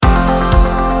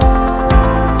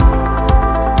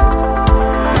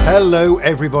Hello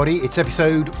everybody, it's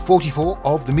episode 44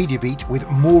 of The Media Beat with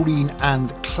Maureen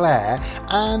and Claire,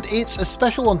 and it's a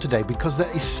special one today because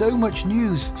there is so much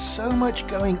news, so much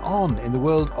going on in the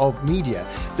world of media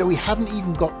that we haven't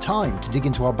even got time to dig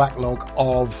into our backlog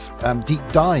of deep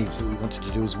dives that we wanted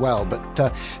to do as well.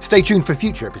 But stay tuned for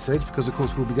future episodes because of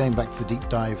course we'll be going back to the deep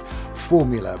dive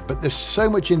formula, but there's so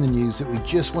much in the news that we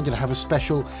just wanted to have a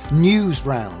special news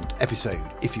round episode,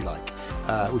 if you like.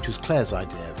 Which was Claire's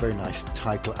idea. Very nice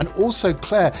title. And also,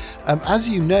 Claire, as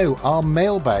you know, our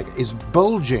mailbag is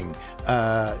bulging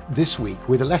this week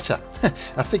with a letter.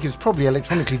 I think it was probably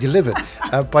electronically delivered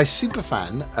by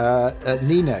superfan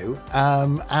Nino.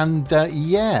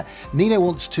 Nino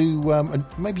wants to, and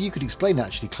maybe you could explain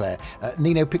actually, Claire.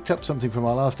 Nino picked up something from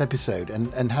our last episode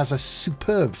and has a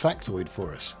superb factoid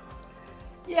for us.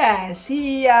 Yes,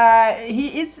 he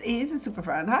is a super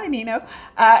fan. Hi, Nino.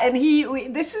 And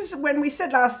this is when we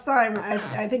said last time,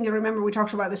 I think you remember we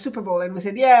talked about the Super Bowl and we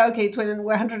said, yeah, okay,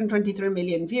 123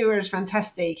 million viewers,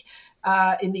 fantastic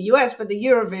in the US, but the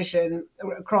Eurovision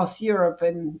across Europe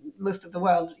and most of the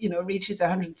world, reaches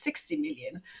 160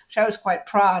 million, which I was quite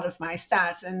proud of my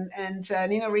stats. And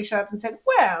Nino reached out and said,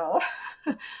 well,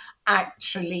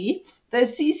 actually, the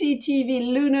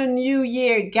CCTV Lunar New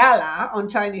Year Gala on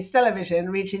Chinese television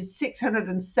reaches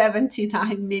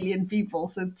 679 million people.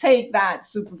 So take that,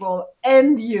 Super Bowl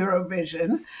and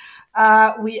Eurovision.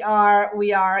 We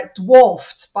are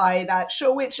dwarfed by that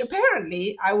show, which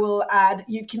apparently, I will add,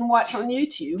 you can watch on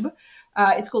YouTube.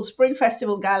 It's called Spring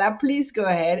Festival Gala. Please go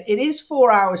ahead. It is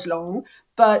 4 hours long.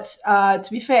 But to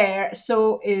be fair,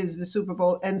 so is the Super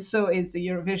Bowl and so is the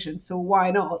Eurovision. So why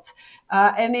not?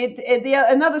 And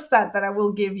another stat that I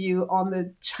will give you on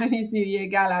the Chinese New Year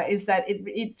Gala is that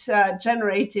it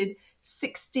generated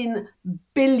 16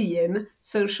 billion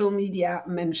social media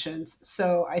mentions.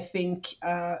 So I think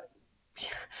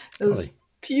those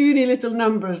puny little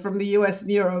numbers from the US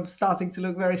and Europe starting to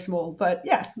look very small. But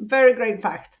yeah, very great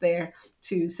fact there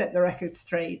to set the record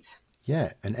straight.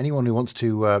 Yeah, and anyone who wants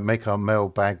to make our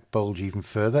mailbag bulge even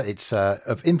further, it's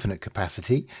of infinite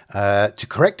capacity to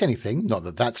correct anything, not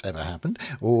that that's ever happened,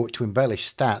 or to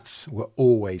embellish stats. We're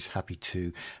always happy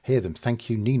to hear them.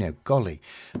 Thank you, Nino. Golly,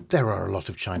 there are a lot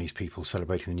of Chinese people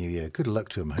celebrating the New Year. Good luck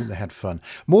to them. I hope they had fun.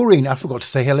 Maureen, I forgot to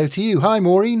say hello to you. Hi,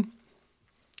 Maureen.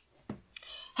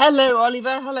 Hello,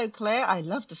 Oliver. Hello, Claire. I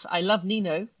love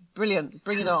Nino. Brilliant.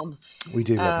 Bring it on. We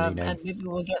do love Nino. And maybe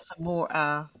we'll get some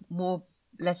more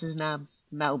letters in our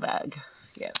mailbag.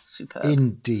 Yes, superb.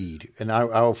 Indeed. And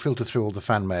I'll filter through all the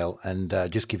fan mail and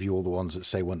just give you all the ones that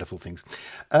say wonderful things.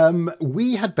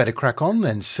 We had better crack on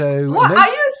then. So, are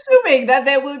you assuming that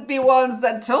there would be ones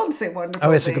that don't say wonderful things?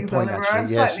 Oh, that's a good point,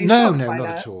 actually. Yes. No, not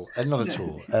at all. Not at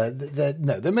all.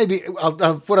 There may be.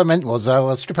 What I meant was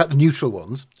I'll strip out the neutral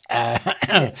ones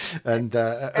and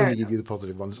only give you the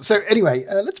positive ones. So anyway,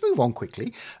 let's move on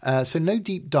quickly. So no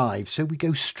deep dive. So we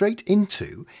go straight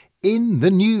into In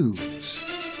the News.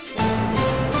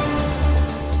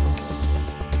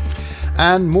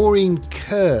 And Maureen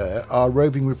Kerr, our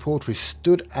roving reporter,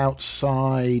 stood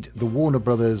outside the Warner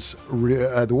Brothers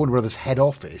head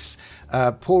office,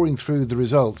 pouring through the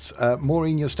results.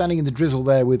 Maureen, you're standing in the drizzle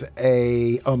there with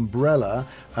a umbrella.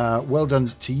 Well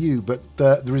done to you. But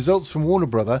the results from Warner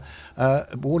Brothers.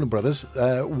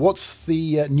 What's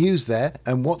the news there,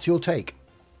 and what's your take?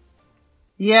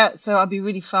 Yeah, so I'll be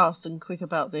really fast and quick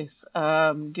about this,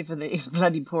 given that it's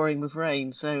bloody pouring with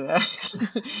rain. So I'm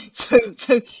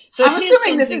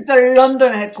assuming this is the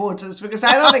London headquarters because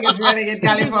I don't think it's raining in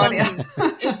California.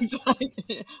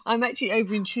 I'm actually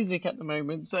over in Chiswick at the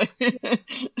moment. So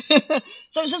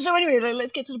anyway,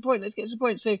 let's get to the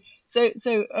point. So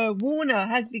Warner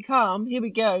has become, here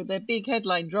we go, their big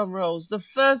headline, drum rolls, the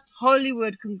first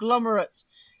Hollywood conglomerate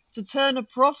to turn a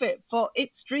profit for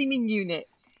its streaming unit.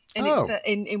 And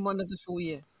it's in one of the 4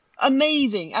 years.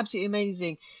 Amazing, absolutely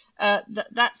amazing.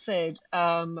 That said,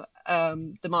 the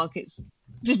markets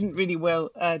didn't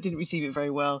receive it very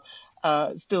well.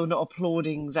 Still not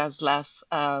applauding Zaslav.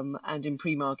 And in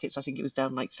pre-markets, I think it was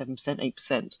down like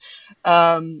 7%,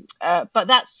 8%. But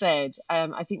that said,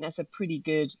 I think that's a pretty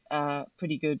good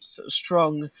sort of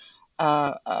strong,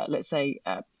 let's say,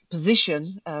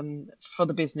 position for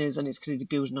the business, and it's clearly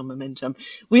building on momentum.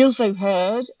 We also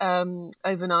heard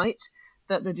overnight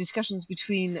that the discussions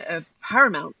between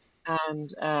Paramount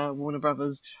and Warner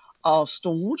Brothers are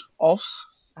stalled off,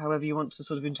 however you want to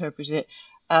sort of interpret it.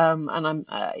 And I'm,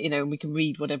 we can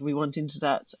read whatever we want into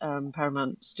that.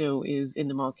 Paramount still is in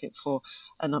the market for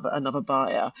another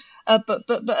buyer. But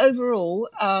overall,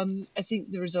 I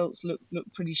think the results look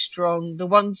pretty strong. The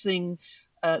one thing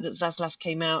that Zaslav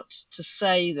came out to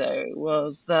say, though,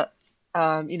 was that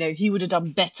he would have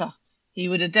done better. He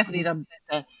would have definitely done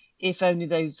better if only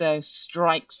those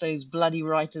strikes, those bloody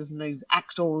writers and those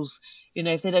actors,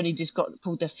 if they'd only just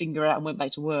pulled their finger out and went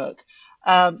back to work.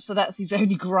 So that's his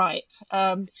only gripe.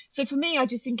 So for me, I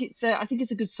just think I think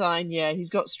it's a good sign. Yeah, he's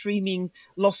got streaming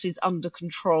losses under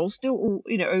control. Still, all,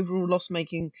 overall loss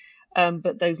making,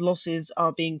 but those losses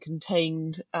are being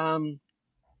contained.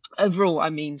 Overall,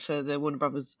 I mean, for the Warner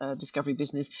Brothers Discovery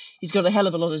business, he's got a hell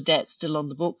of a lot of debt still on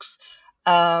the books.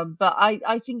 But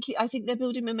I think they're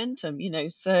building momentum,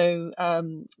 So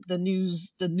the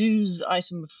news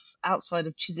item outside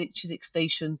of Chiswick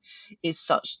Station is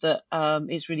such that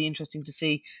it's really interesting to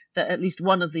see that at least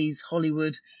one of these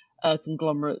Hollywood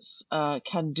conglomerates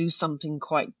can do something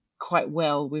quite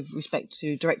well with respect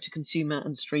to direct to consumer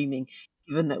and streaming.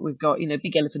 Given that we've got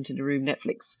big elephant in the room,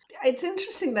 Netflix. It's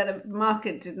interesting that the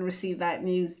market didn't receive that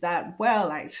news that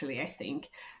well, actually, I think.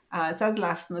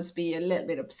 Zaslav must be a little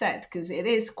bit upset because it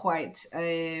is quite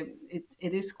quite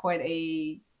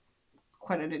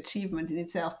an achievement in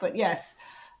itself. But yes,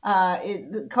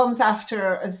 it comes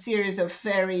after a series of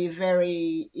very,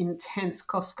 very intense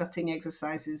cost-cutting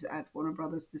exercises at Warner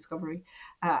Brothers Discovery,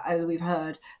 as we've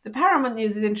heard. The Paramount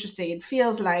news is interesting. It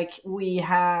feels like we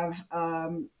have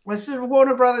sort of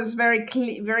Warner Brothers very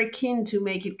keen to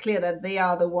make it clear that they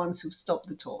are the ones who stopped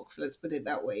the talks. Let's put it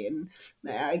that way. And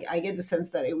I get the sense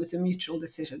that it was a mutual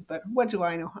decision. But what do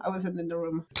I know? I wasn't in the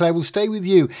room. Claire, we'll stay with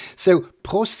you. So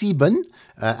ProSieben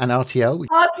and RTL.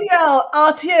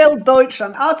 RTL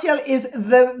Deutschland. RTL is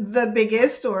the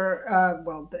biggest, or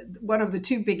one of the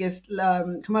two biggest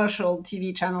commercial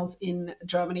TV channels in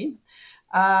Germany.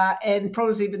 And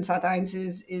ProSieben Sat.1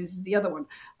 is the other one.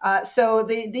 So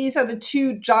these are the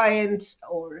two giants,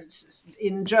 or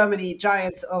in Germany,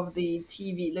 giants of the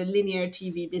linear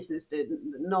TV business,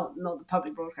 not the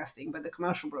public broadcasting, but the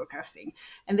commercial broadcasting.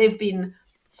 And they've been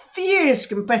fierce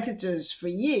competitors for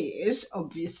years,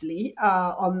 obviously,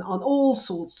 on all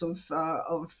sorts of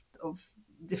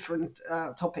different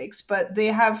topics. But they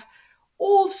have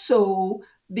also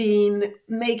been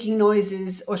making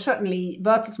noises, or certainly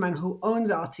Bertelsmann, who owns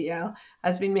RTL,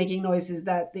 has been making noises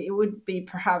that it would be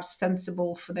perhaps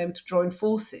sensible for them to join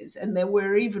forces. And there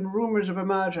were even rumors of a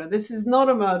merger. This is not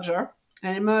a merger,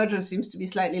 and a merger seems to be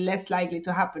slightly less likely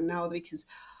to happen now because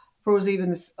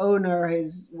ProSieben's owner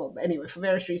is, anyway, for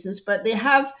various reasons, but they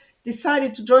have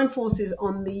decided to join forces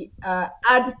on the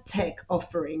ad tech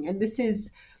offering. And this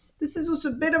is also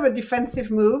a bit of a defensive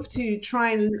move to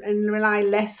try and rely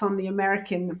less on the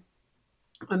American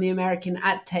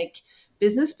ad tech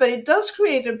business, but it does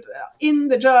create in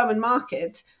the German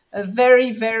market a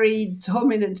very, very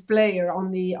dominant player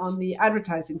on the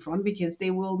advertising front, because they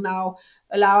will now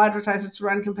allow advertisers to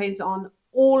run campaigns on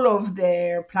all of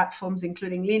their platforms,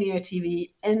 including linear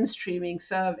TV and streaming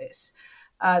service.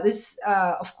 This,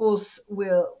 of course,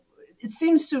 it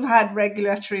seems to have had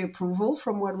regulatory approval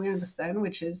from what we understand,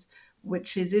 which is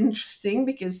interesting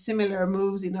because similar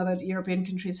moves in other European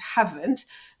countries haven't.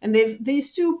 And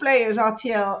these two players,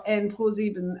 RTL and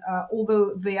ProSieben,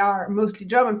 although they are mostly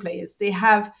German players, they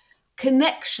have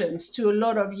connections to a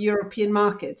lot of European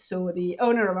markets. So the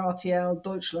owner of RTL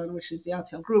Deutschland, which is the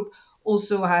RTL group,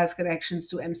 also has connections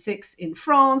to M6 in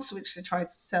France, which they tried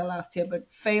to sell last year but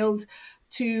failed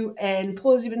to. And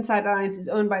ProSieben Sat.1 is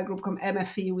owned by a group called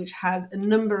MFE, which has a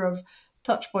number of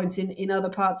touch points in other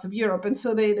parts of Europe. And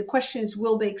so the question is,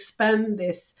 will they expand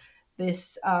this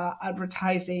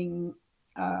advertising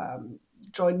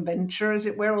joint venture, as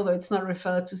it were, although it's not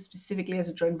referred to specifically as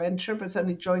a joint venture, but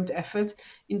certainly joint effort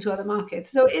into other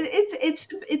markets. So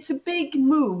it's a big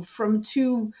move from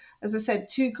two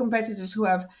competitors who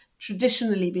have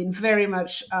traditionally been very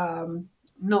much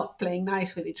not playing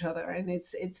nice with each other. And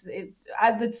it's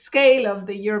at the scale of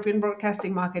the European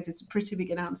broadcasting market, it's a pretty big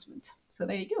announcement. So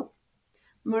there you go.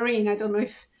 Maureen, I don't know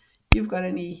if you've got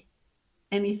any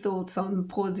thoughts on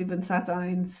ProSieben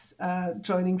Sat.1's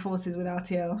joining forces with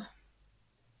RTL.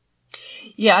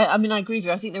 Yeah, I mean, I agree with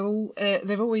you. I think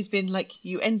they've always been like,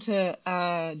 you enter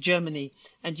Germany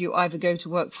and you either go to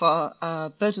work for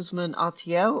Bertelsmann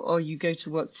RTL or you go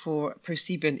to work for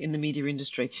ProSieben in the media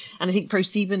industry. And I think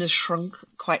ProSieben has shrunk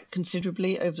quite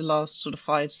considerably over the last sort of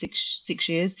 5-6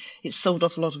 years. It's sold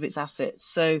off a lot of its assets.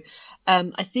 So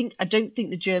I don't think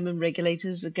the German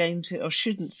regulators are going to, or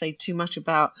shouldn't say too much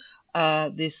about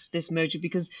this merger,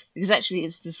 because actually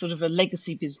it's the sort of a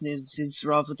legacy business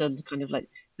rather than kind of like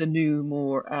the new,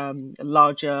 more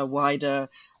larger, wider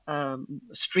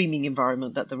streaming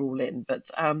environment that they're all in. But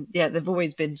they've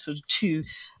always been sort of two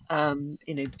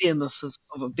behemoth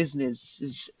of a business,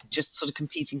 is just sort of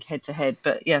competing head to head.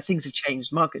 But yeah, things have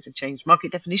changed, markets have changed,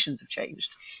 market definitions have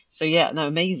changed. So yeah, no,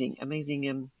 amazing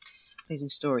fascinating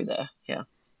story there. Yeah.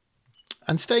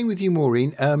 And staying with you,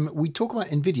 Maureen, we talk about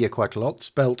NVIDIA quite a lot,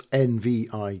 spelt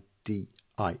NVIDIA,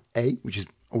 which is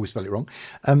always spell it wrong.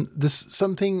 There's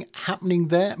something happening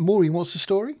there. Maureen, what's the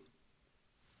story?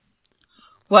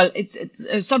 Well,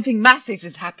 it's something massive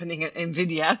is happening at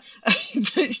NVIDIA.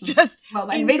 It's just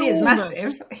NVIDIA is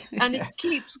massive. And it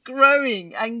keeps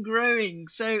growing and growing.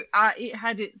 So it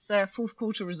had its fourth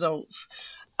quarter results.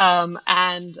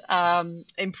 And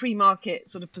in pre-market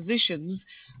sort of positions,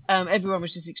 everyone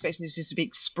was just expecting this to be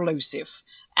explosive.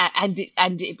 And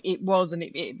it was, and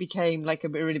it became like a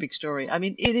really big story. I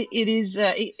mean,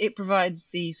 it provides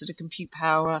the sort of compute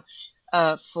power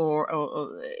for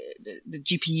the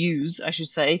GPUs, I should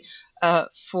say,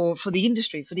 for the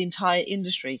industry, for the entire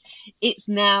industry. It's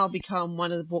now become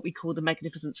one of what we call the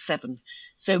Magnificent Seven.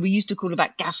 So we used to call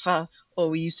about GAFA, or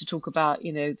we used to talk about,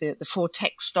 the four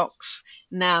tech stocks.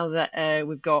 Now that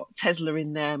we've got Tesla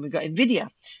in there and we've got NVIDIA.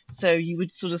 So you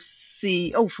would sort of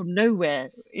see, from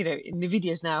nowhere,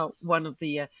 NVIDIA is now one of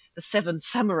the seven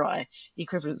samurai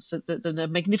equivalents, the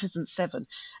Magnificent Seven.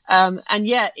 And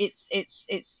yeah,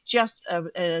 it's just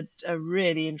a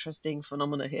really interesting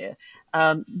phenomena here.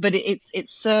 But it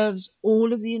serves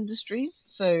all of the industries.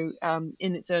 So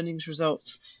in its earnings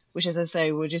results, which, as I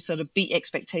say, will just sort of beat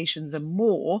expectations and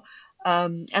more.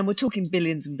 And we're talking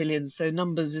billions and billions. So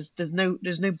numbers there's no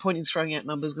point in throwing out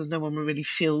numbers because no one will really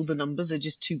feel the numbers. They're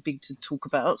just too big to talk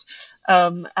about.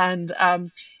 But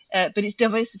it's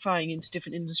diversifying into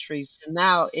different industries. So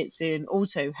now it's in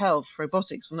auto, health,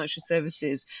 robotics, financial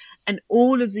services, and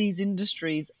all of these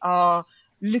industries are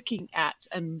looking at,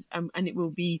 and it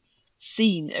will be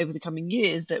seen over the coming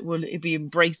years that will be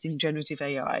embracing generative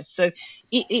AI. So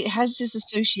it has this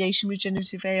association with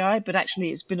generative AI, but actually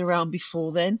it's been around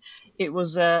before then. It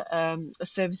was a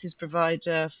services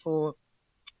provider for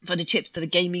the chips to the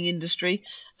gaming industry.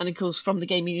 And of course, from the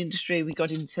gaming industry, we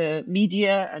got into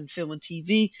media and film and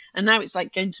TV. And now it's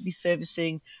like going to be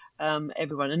servicing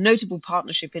everyone. A notable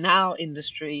partnership in our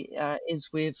industry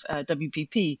is with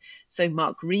WPP. So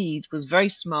Mark Reed was very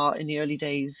smart in the early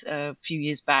days, a few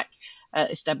years back,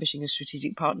 establishing a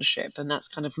strategic partnership. And that's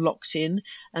kind of locked in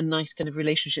a nice kind of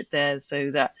relationship there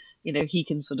so that, he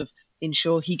can sort of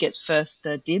ensure he gets first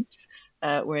dibs.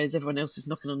 Whereas everyone else is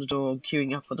knocking on the door and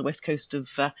queuing up on the west coast of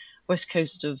the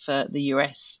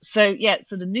US. So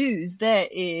the news there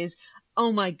is,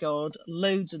 oh my God,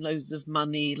 loads and loads of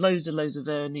money, loads and loads of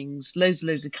earnings, loads and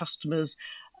loads of customers,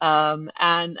 and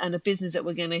a business that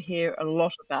we're going to hear a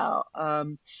lot about.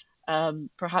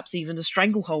 Perhaps even a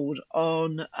stranglehold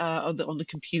on the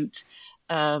compute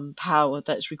power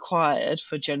that's required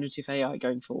for generative AI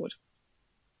going forward.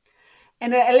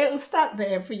 And a little stat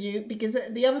there for you, because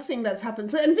the other thing that's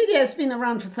happened, so NVIDIA has been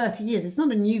around for 30 years. It's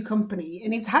not a new company,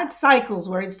 and it's had cycles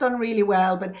where it's done really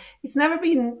well, but it's never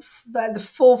been at the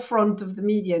forefront of the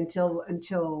media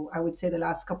until I would say the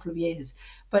last couple of years.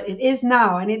 But it is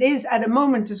now, and it is at a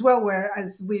moment as well where,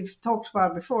 as we've talked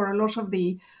about before, a lot of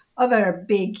the other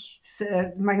big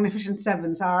Magnificent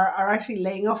Sevens are actually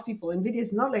laying off people. NVIDIA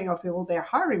is not laying off people, they're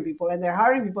hiring people, and they're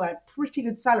hiring people at pretty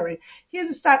good salary. Here's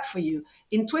a stat for you.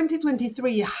 In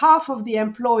 2023, half of the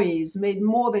employees made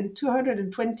more than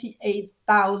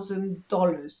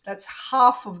 $228,000. That's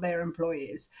half of their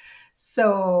employees.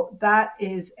 So that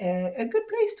is a good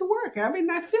place to work. I mean,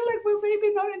 I feel like we're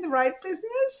maybe not in the right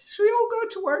business. Should we all go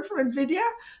to work for NVIDIA?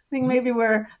 I think maybe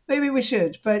we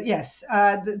should. But yes,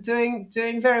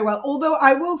 doing very well. Although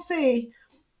I will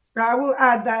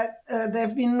add that there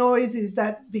have been noises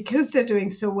that because they're doing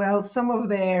so well, some of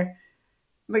their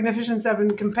Magnificent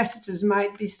Seven competitors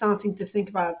might be starting to think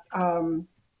about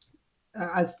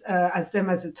as them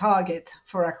as a target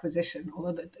for acquisition,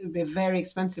 although it would be a very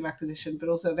expensive acquisition, but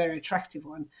also a very attractive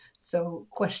one. So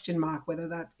question mark whether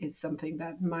that is something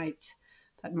that might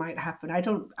happen.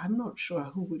 I'm not sure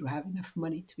who would have enough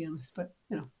money, to be honest, but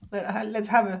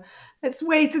let's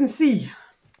wait and see.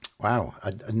 Wow,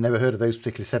 I'd never heard of those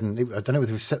particular seven. I don't know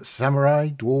whether it was samurai,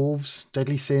 dwarves,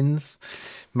 deadly sins,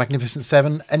 Magnificent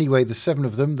Seven. Anyway, the seven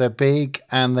of them, they're big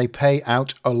and they pay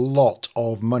out a lot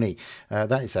of money.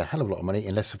 That is a hell of a lot of money,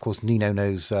 unless, of course, Nino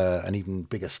knows an even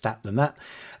bigger stat than that.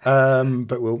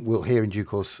 But we'll hear in due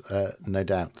course, no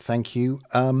doubt. Thank you.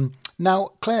 Now,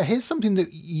 Claire, here's something that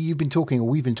we've been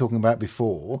talking about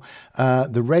before.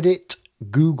 The Reddit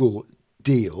Google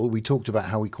deal. We talked about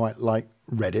how we quite like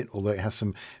Reddit, although it has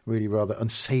some really rather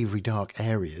unsavory dark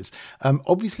areas.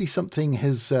 Obviously something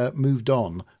has moved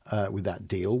on with that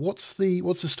deal. What's the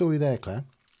story there, Claire?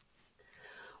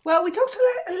 Well, we talked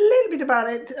a little bit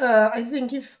about it. I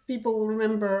think if people will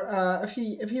remember a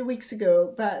few weeks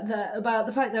ago, about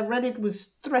the fact that Reddit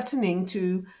was threatening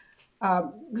to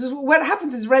Because what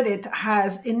happens is Reddit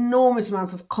has enormous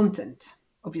amounts of content,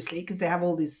 obviously, because they have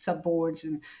all these subboards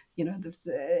and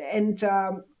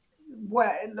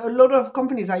a lot of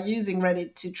companies are using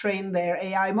Reddit to train their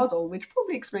AI model, which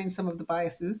probably explains some of the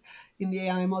biases in the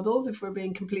AI models, if we're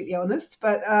being completely honest.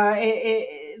 But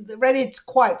Reddit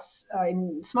quite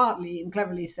smartly and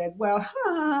cleverly said, well,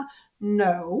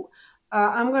 no.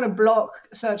 I'm going to block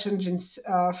search engines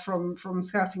from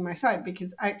scouting my site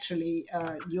because actually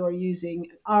you're using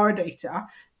our data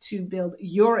to build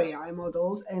your AI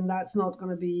models, and that's not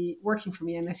going to be working for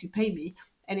me unless you pay me.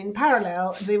 And in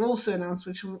parallel, they've also announced,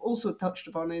 which we've also touched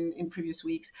upon in previous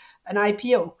weeks, an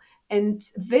IPO. And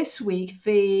this week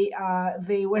they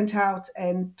went out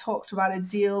and talked about a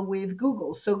deal with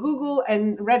Google. So Google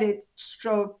and Reddit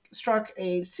struck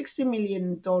a $60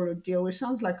 million deal, which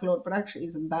sounds like a lot, but actually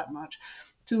isn't that much,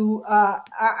 to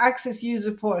access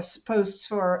user posts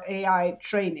for AI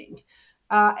training.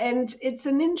 And it's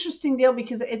an interesting deal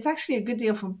because it's actually a good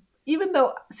deal for, even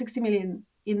though 60 million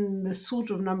in the sort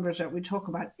of numbers that we talk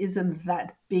about isn't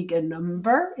that big a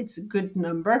number. It's a good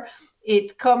number.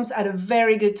 It comes at a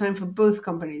very good time for both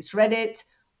companies. Reddit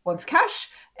wants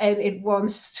cash and it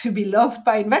wants to be loved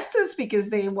by investors because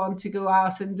they want to go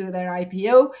out and do their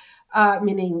IPO,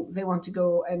 meaning they want to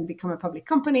go and become a public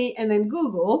company. And then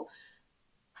Google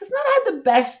has not had the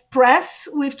best press.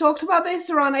 We've talked about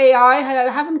this around AI. I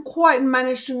haven't quite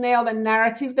managed to nail the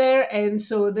narrative there, and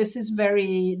so this is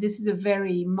a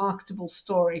very marketable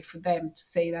story for them to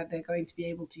say that they're going to be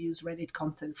able to use Reddit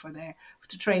content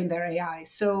to train their AI.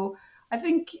 So I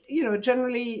think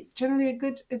generally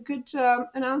a good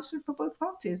announcement for both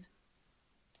parties.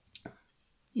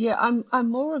 Yeah,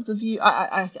 I'm more of the view.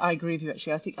 I agree with you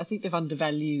actually. I think they've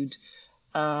undervalued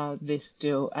this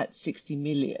deal at 60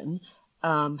 million.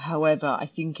 However, I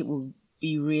think it will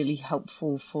be really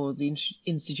helpful for the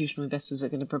institutional investors that are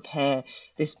going to prepare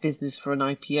this business for an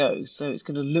IPO. So it's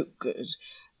going to look good.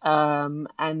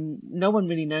 And no one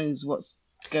really knows what's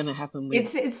going to happen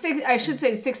with. I should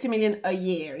say 60 million a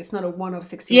year. It's not a one-off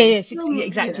 60 Yeah, million. yeah, 60, yeah,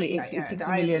 exactly. It's 60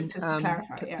 million just to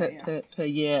clarify. per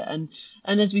year. And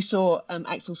as we saw,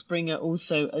 Axel Springer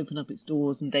also open up its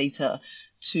doors and data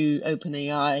to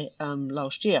OpenAI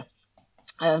last year.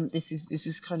 This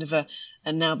is kind of a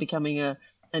now becoming an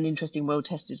interesting,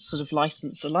 well-tested sort of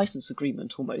license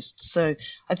agreement almost. So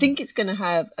I think it's going to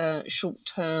have a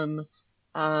short-term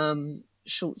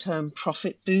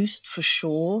profit boost for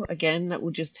sure. Again, that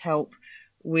will just help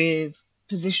with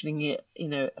positioning it,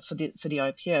 for the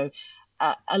IPO.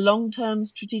 A long-term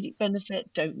strategic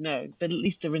benefit, don't know, but at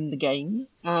least they're in the game.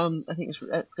 I think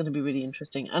that's going to be really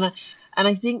interesting, and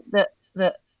I think that.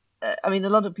 I mean, a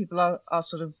lot of people are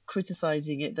sort of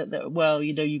criticizing it that well,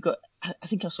 you got, I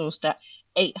think I saw a stat,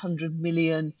 800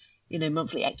 million,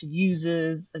 monthly active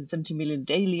users and 70 million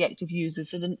daily active users.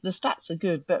 So the stats are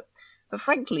good, but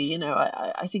frankly,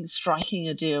 I think striking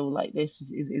a deal like this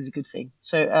is a good thing.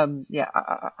 So yeah,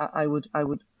 I would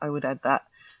add that.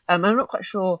 I'm not quite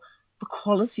sure the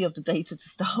quality of the data to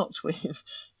start with.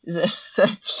 So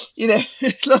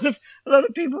it's a lot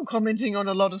of people commenting on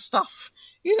a lot of stuff,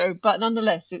 but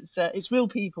nonetheless, it's real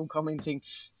people commenting.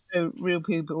 So real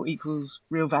people equals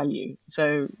real value.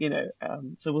 So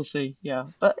so we'll see. Yeah,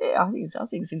 but yeah, I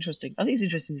think it's interesting. I think it's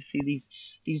interesting to see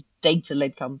these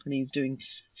data-led companies doing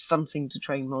something to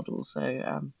train models.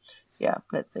 So yeah,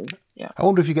 let's see. Yeah. I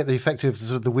wonder if you get the effect of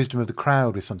sort of the wisdom of the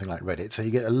crowd with something like Reddit. So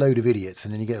you get a load of idiots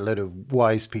and then you get a load of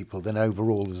wise people. Then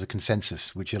overall there's a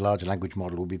consensus, which a large language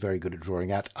model will be very good at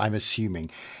drawing out, I'm assuming.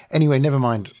 Anyway, never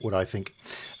mind what I think.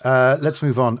 Let's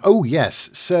move on. Oh,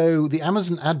 yes. So the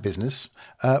Amazon ad business.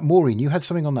 Maureen, you had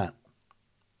something on that.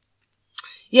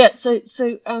 Yeah. So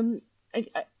I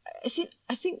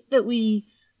think that we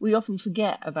often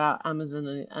forget about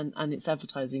Amazon and its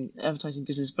advertising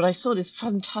business. But I saw this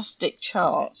fantastic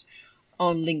chart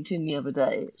on LinkedIn the other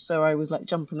day, so I was like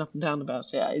jumping up and down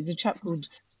about it. It's a chap called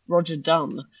Roger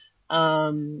Dunn,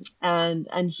 and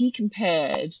he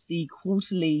compared the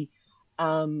quarterly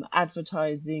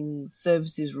advertising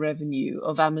services revenue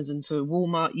of Amazon to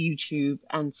Walmart, YouTube,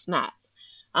 and Snap.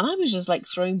 And I was just like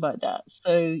thrown by that.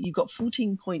 So you've got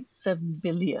 $14.7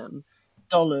 billion.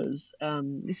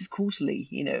 This is quarterly,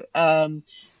 in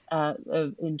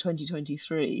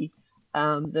 2023,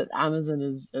 that Amazon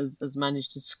has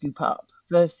managed to scoop up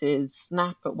versus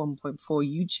Snap at 1.4,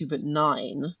 YouTube at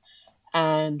 9,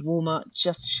 and Walmart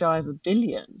just shy of $1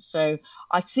 billion. So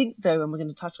I think, though, and we're going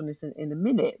to touch on this in a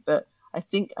minute, but I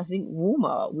think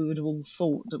Walmart, we would have all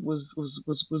thought that was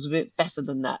a bit better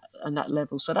than that and that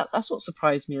level. So that's what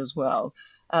surprised me as well.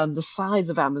 The size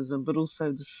of Amazon, but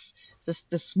also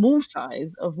the small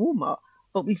size of Walmart.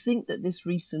 But we think that this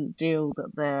recent deal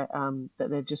that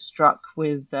they've just struck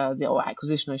with or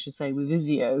acquisition, I should say, with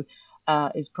Vizio,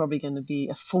 is probably going to be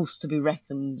a force to be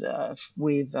reckoned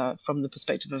with from the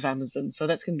perspective of Amazon. So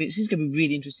this is going to be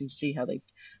really interesting to see how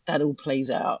that all plays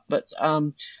out. But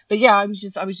yeah, I was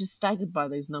just staggered by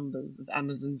those numbers of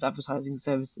Amazon's advertising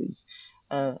services,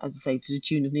 as I say, to the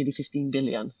tune of nearly 15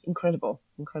 billion. Incredible.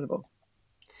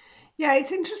 Yeah,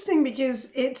 it's interesting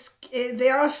because they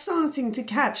are starting to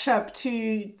catch up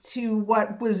to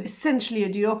what was essentially a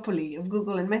duopoly of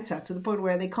Google and Meta, to the point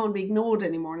where they can't be ignored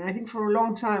anymore. And I think for a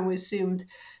long time we assumed,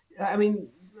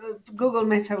 Google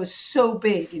Meta was so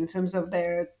big in terms of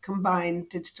their combined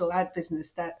digital ad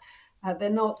business that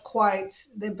they're not quite,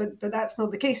 but that's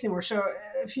not the case anymore. So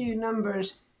a few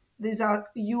numbers, these are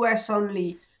US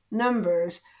only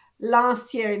numbers.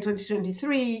 Last year in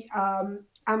 2023,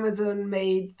 Amazon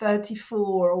made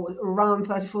around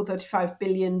 $35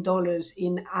 billion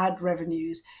in ad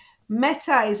revenues.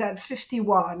 Meta is at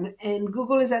 51 and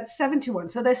Google is at 71.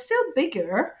 So they're still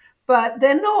bigger, but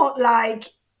they're not like,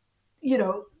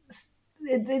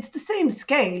 it's the same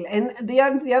scale. And the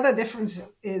other difference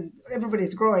is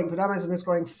everybody's growing, but Amazon is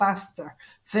growing faster,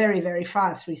 very, very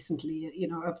fast recently,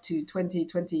 up to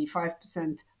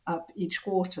 25% up each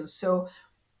quarter. So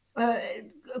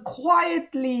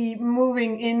quietly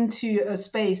moving into a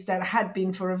space that had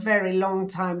been for a very long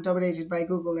time dominated by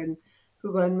Google and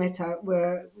Meta,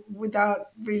 were without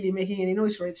really making any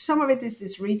noise for it. Some of it is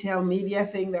this retail media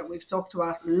thing that we've talked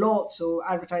about a lot, so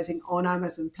advertising on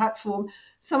Amazon platform.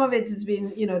 Some of it has been,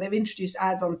 they've introduced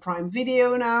ads on Prime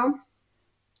Video now,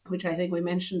 which I think we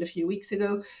mentioned a few weeks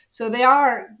ago. So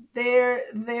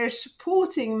they're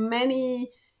supporting many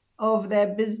of their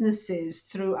businesses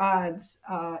through ads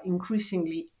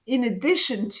increasingly, in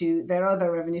addition to their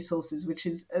other revenue sources, which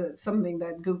is something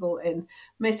that Google and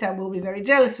Meta will be very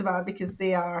jealous about, because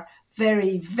they are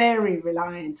very, very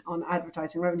reliant on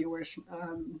advertising revenue, whereas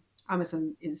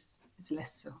Amazon is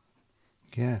less so.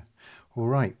 Yeah. All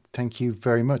right. Thank you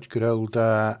very much. Good old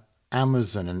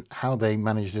Amazon, and how they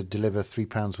managed to deliver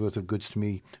 £3 worth of goods to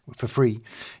me for free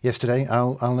yesterday,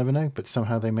 I'll never know, but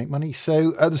somehow they make money.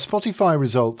 So the Spotify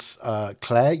results,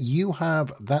 Claire, you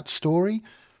have that story.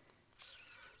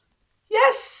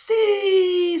 Yes,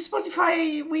 the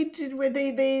Spotify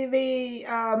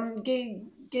they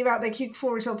gave out their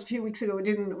Q4 results a few weeks ago. We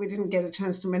didn't get a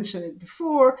chance to mention it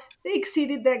before. They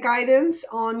exceeded their guidance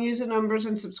on user numbers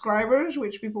and subscribers,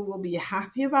 which people will be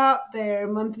happy about. Their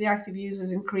monthly active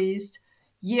users increased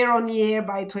year on year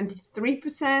by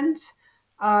 23%.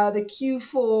 The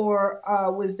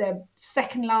Q4 was their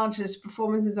second largest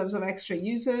performance in terms of extra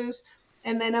users.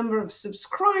 And their number of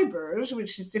subscribers,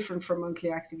 which is different from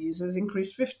monthly active users,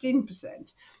 increased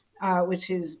 15%, which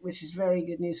is very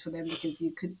good news for them, because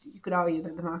you could argue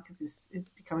that the market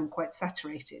is becoming quite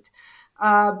saturated.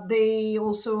 They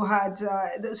also had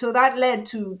so that led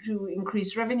to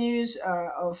increased revenues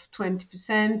of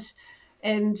 20%,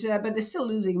 and but they're still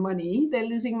losing money. They're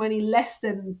losing money less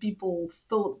than people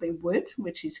thought they would,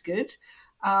 which is good.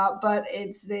 But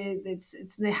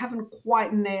they haven't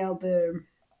quite nailed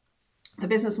the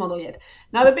business model yet.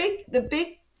 Now, the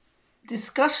big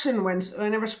discussion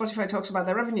whenever Spotify talks about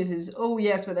their revenues is, oh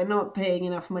yes, but they're not paying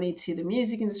enough money to the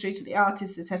music industry, to the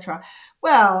artists, etc.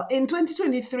 Well, in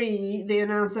 2023, they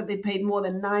announced that they paid more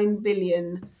than $9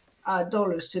 billion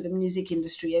to the music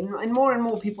industry, and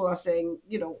more people are saying,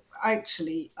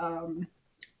 actually,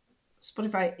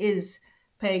 Spotify is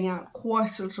paying out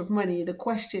quite a lot of money. The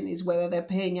question is whether they're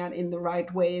paying out in the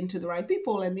right way and to the right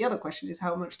people. And the other question is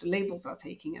how much the labels are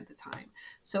taking at the time.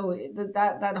 So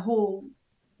that whole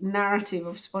narrative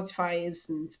of Spotify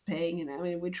isn't paying,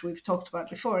 which we've talked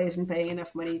about before, isn't paying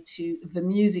enough money to the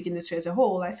music industry as a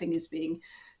whole, I think is being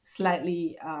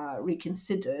slightly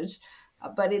reconsidered.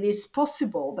 But it is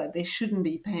possible that they shouldn't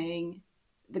be paying.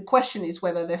 The question is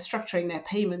whether they're structuring their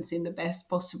payments in the best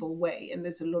possible way. And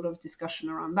there's a lot of discussion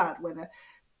around that, whether,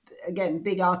 again,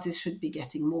 big artists should be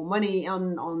getting more money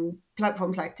on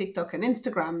platforms like TikTok and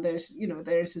Instagram.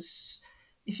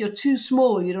 If you're too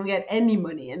small, you don't get any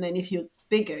money. And then if you're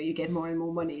bigger, you get more and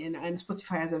more money. And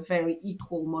Spotify has a very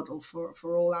equal model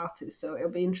for all artists. So it'll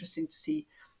be interesting to see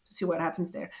what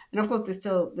happens there. And of course, they're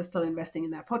still investing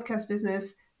in their podcast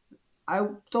business. I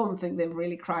don't think they've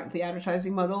really cracked the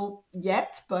advertising model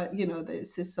yet, but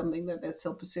this is something that they're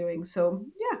still pursuing. So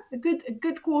yeah, a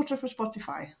good quarter for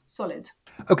Spotify. Solid.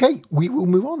 Okay, we will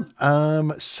move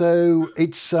on. So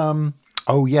it's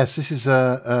oh yes, this is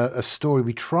a story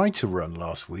we tried to run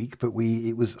last week, but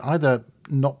it was either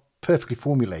not perfectly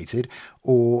formulated,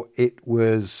 or it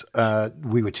was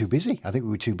we were too busy. I think we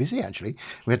were too busy, actually.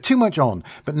 We had too much on,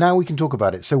 but now we can talk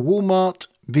about it. So Walmart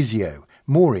Vizio.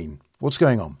 Maureen, what's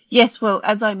going on? Yes, well,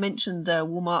 as I mentioned,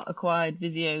 Walmart acquired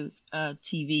Vizio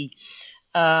TV.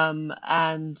 So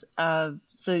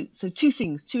two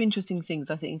interesting things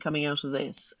I think coming out of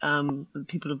this. As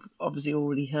people have obviously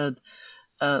already heard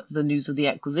the news of the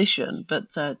acquisition, but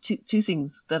two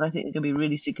things that I think are going to be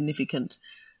really significant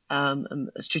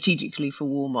strategically for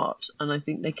Walmart, and I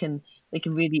think they can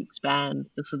really expand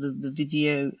the sort of the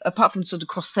video, apart from sort of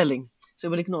cross selling. So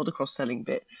we'll ignore the cross selling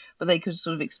bit, but they could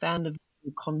sort of expand the video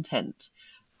content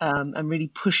and really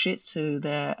push it to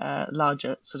their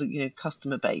larger sort of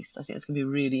customer base. I think it's going to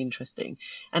be really interesting,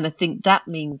 and I think that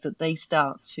means that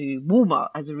Walmart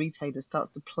as a retailer starts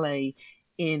to play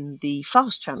in the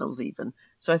fast channels even.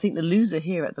 So I think the loser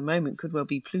here at the moment could well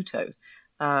be Pluto,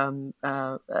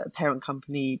 parent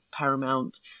company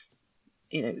Paramount.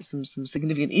 Some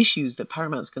significant issues that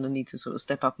Paramount's going to need to sort of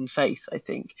step up and face, I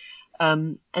think.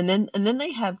 And then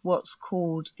they have what's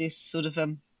called this sort of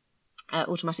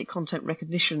automatic content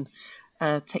recognition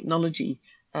technology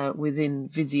within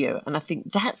Vizio, and I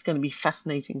think that's going to be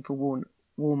fascinating for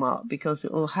Walmart because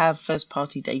it will have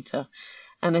first-party data,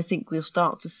 and I think we'll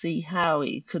start to see how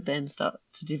it could then start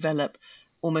to develop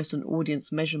almost an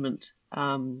audience measurement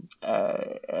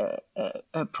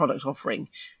product offering,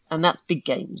 and that's big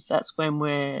games. That's when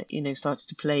we're starting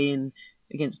to play in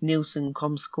against Nielsen,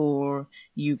 Comscore,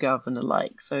 YouGov, and the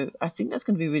like. So I think that's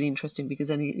going to be really interesting because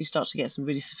then you start to get some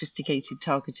really sophisticated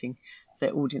targeting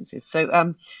their audiences.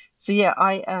 So yeah,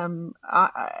 I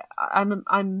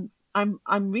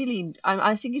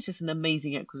think it's just an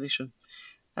amazing acquisition.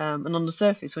 And on the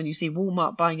surface, when you see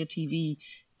Walmart buying a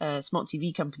smart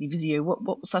TV company, Vizio,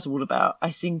 what's that all about?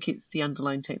 I think it's the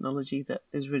underlying technology that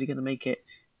is really going to make it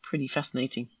pretty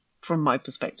fascinating. From my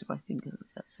perspective, I think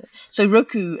that's it. So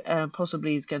Roku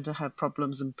possibly is going to have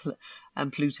problems, and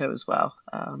Pluto as well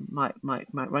might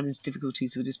run into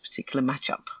difficulties with this particular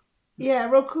matchup. Yeah,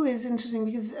 Roku is interesting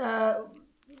because, I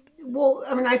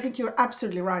think you're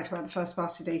absolutely right about the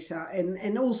first-party data,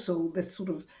 and also this sort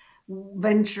of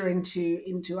venture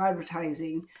into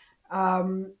advertising.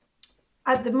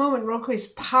 At the moment, Roku is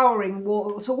powering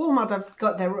so Walmart have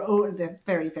got their own. They're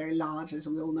very, very large, as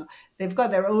we all know. They've got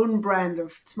their own brand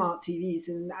of smart TVs,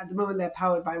 and at the moment they're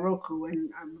powered by Roku.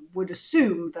 And I would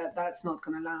assume that that's not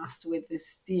going to last with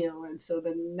this deal. And so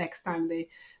the next time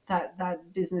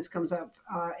that business comes up,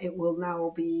 it will now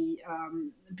be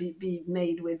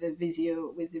made with the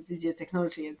Vizio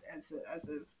technology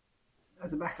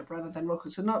as a backup rather than Roku.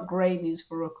 So not great news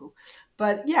for Roku.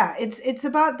 But yeah, it's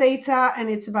about data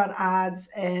and it's about ads,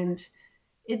 and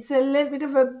it's a little bit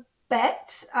of a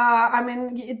bet.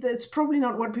 It's probably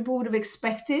not what people would have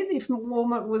expected if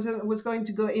Walmart was going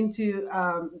to go into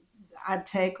ad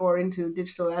tech or into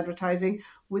digital advertising.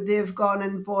 Would they have gone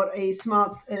and bought a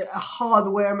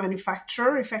hardware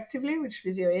manufacturer effectively, which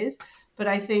Vizio is? But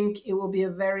I think it will be a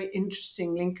very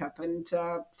interesting link up, and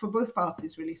for both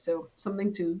parties really. So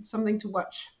something to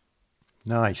watch.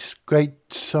 Nice,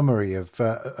 great summary of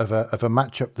a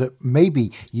matchup that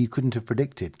maybe you couldn't have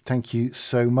predicted. Thank you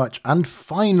so much. And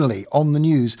finally, on the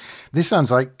news, this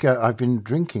sounds like I've been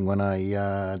drinking when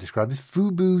I describe this.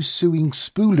 Fubu suing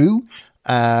Spulu.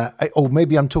 Or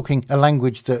maybe I'm talking a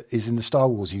language that is in the Star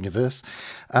Wars universe.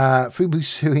 Fubu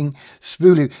suing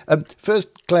Spulu.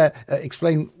 First, Claire,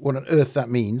 explain what on earth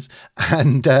that means,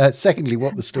 and secondly,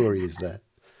 what the story is there.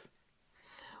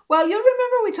 Well, you'll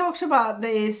remember we talked about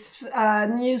this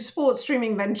new sports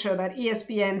streaming venture that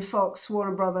ESPN, Fox,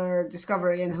 Warner Brother,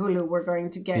 Discovery, and Hulu were going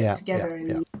to get together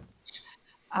in.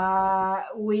 That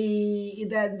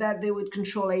they would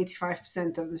control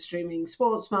 85% of the streaming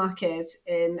sports market,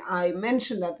 and I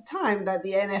mentioned at the time that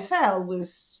the NFL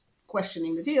was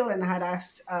questioning the deal and had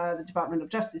asked the Department of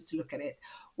Justice to look at it.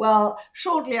 Well,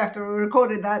 shortly after we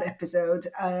recorded that episode,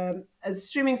 a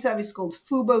streaming service called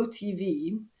Fubo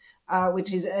TV,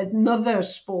 which is another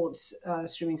sports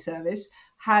streaming service,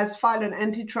 has filed an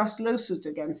antitrust lawsuit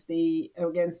against the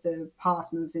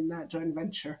partners in that joint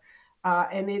venture.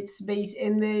 And it's based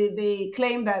in they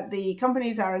claim that the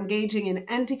companies are engaging in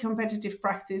anti-competitive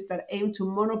practice that aim to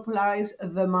monopolize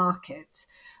the market.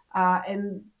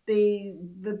 And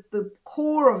the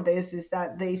core of this is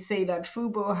that they say that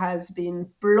Fubo has been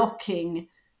blocking.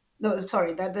 No,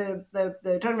 sorry, that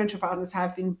the joint venture partners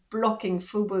have been blocking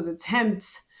Fubo's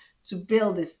attempts to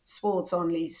build this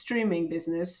sports-only streaming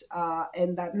business,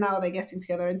 and that now they're getting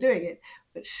together and doing it,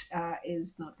 which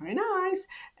is not very nice.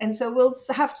 And so we'll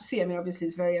have to see. I mean, obviously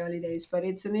it's very early days, but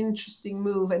it's an interesting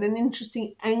move and an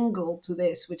interesting angle to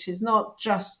this, which is not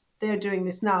just they're doing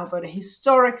this now, but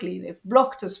historically they've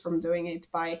blocked us from doing it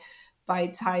by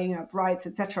tying up rights,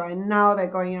 etc. And now they're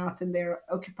going out and they're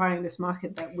occupying this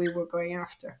market that we were going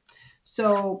after.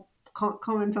 So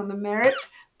comment on the merit,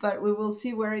 but we will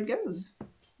see where it goes.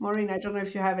 Maureen, I don't know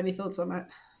if you have any thoughts on that.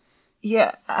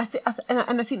 Yeah,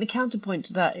 and I think the counterpoint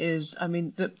to that is, I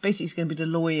mean, basically it's going to be the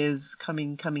lawyers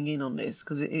coming in on this,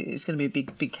 because it's going to be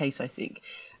a big case, I think.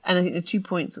 And I think the 2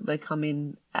 points that they come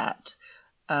in at,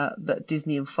 that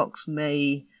Disney and Fox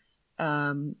may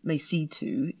see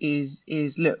to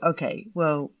is look, okay,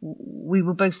 well, we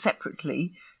will both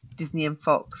separately, Disney and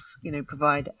Fox,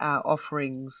 provide our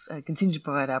offerings, continue to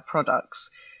provide our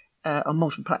products on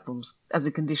multiple platforms as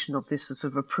a condition of this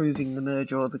sort of approving the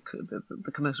merger or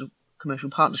the commercial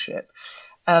partnership.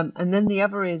 And then the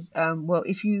other is, well,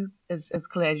 if you, as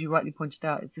Claire, as you rightly pointed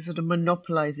out, it's this sort of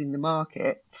monopolizing the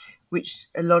market, which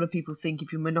a lot of people think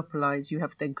if you monopolize, you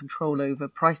have then control over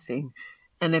pricing,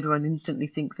 and everyone instantly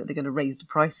thinks that they're going to raise the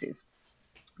prices.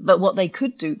 But what they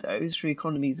could do, though, through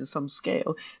economies of some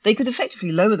scale, they could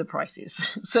effectively lower the prices.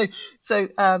 So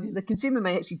the consumer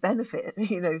may actually benefit,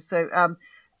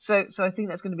 So I think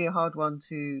that's going to be a hard one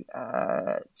to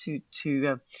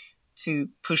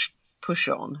push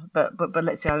on. But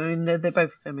let's see. I mean, they're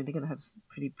both. I mean, they're going to have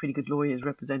pretty good lawyers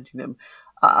representing them.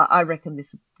 I reckon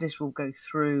this will go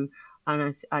through,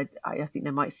 and I think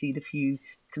they might cede a few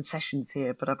concessions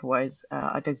here, but otherwise,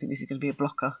 I don't think this is going to be a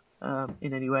blocker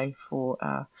in any way for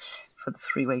the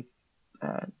three-way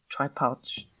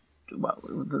tripart. Well,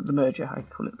 the merger. I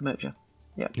call it the merger.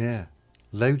 Yeah. Yeah.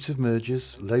 Loads of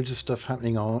mergers, loads of stuff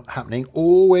happening.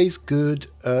 Always good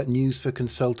news for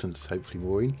consultants, hopefully,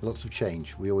 Maureen. Lots of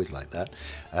change. We always like that.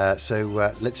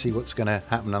 So let's see what's going to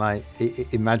happen. And I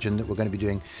imagine that we're going to be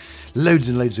doing loads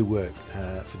and loads of work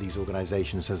for these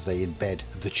organisations as they embed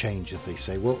the change, as they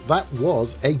say. Well, that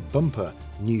was a bumper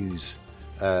news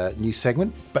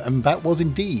segment, and that was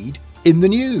indeed in the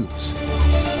news.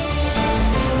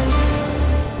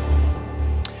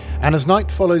 And as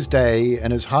night follows day,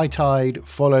 and as high tide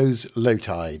follows low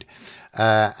tide,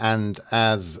 and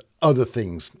as other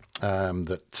things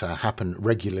that happen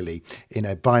regularly in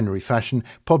a binary fashion,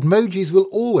 Podmojis will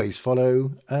always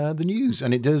follow the news,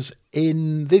 and it does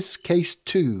in this case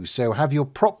too. So have your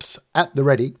props at the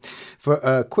ready for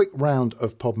a quick round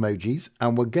of Podmojis,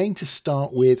 and I'm going to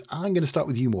start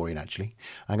with you, Maureen, actually.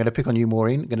 I'm going to pick on you,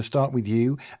 Maureen. I'm going to start with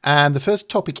you. And the first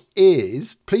topic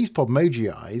is, please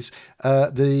Podmojiize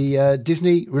the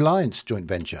Disney Reliance joint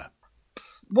venture.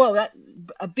 Well,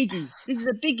 a biggie. This is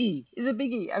a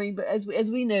biggie. I mean, but as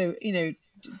we know,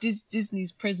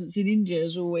 Disney's presence in India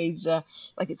is always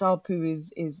like its ARPU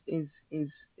is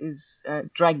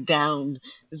dragged down.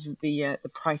 This is the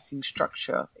pricing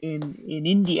structure in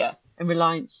India, and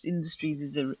Reliance Industries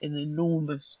is an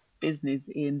enormous business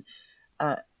in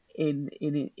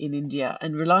India,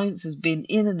 and Reliance has been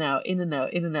in and out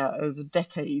over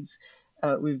decades.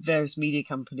 With various media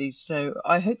companies, so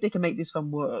I hope they can make this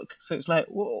one work. So it's like,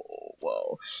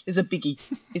 whoa, it's a biggie.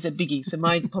 So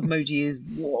my Podmoji is,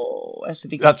 whoa, that's a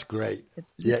biggie. That's great.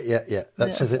 Yeah.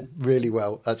 That says it really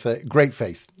well. That's a great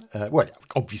face. Well,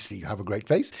 obviously you have a great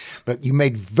face, but you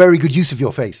made very good use of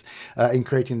your face in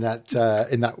creating that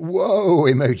in that whoa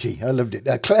emoji. I loved it.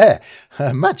 Claire,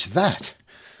 match that.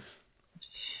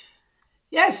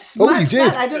 Yes. Oh, you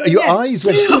did. Your eyes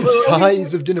went to the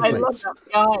size of dinner plates.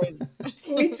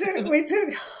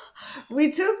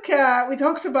 We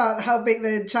talked about how big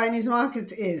the Chinese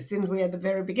market is, didn't we, at the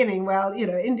very beginning? Well,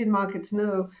 Indian market's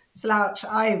no slouch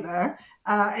either,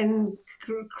 and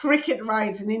cricket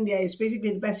rights in India is basically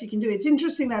the best you can do. It's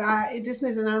interesting that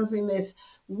Disney's announcing this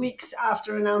weeks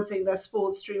after announcing their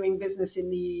sports streaming business in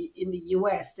the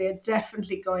US. They're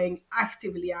definitely going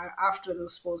actively after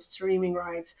those sports streaming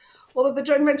rights. Although the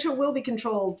joint venture will be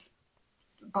controlled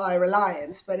by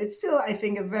Reliance, but it's still, I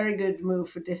think, a very good move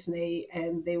for Disney,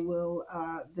 and they will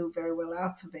do very well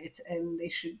out of it. And they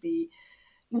should be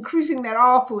increasing their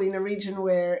ARPU in a region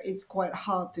where it's quite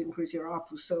hard to increase your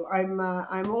ARPU. So I'm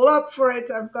all up for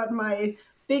it. I've got my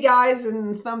big eyes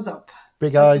and thumbs up.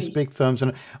 Big eyes, big thumbs.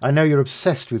 And I know you're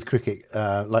obsessed with cricket,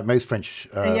 like most French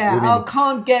women. I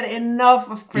can't get enough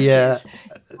of cricket. Yeah.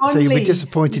 So you'll be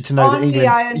disappointed to know that England...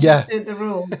 I understood the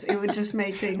rules. It would just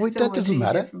make things so that doesn't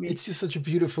much matter. For me. It's just such a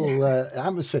beautiful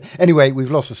atmosphere. Anyway,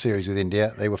 we've lost the series with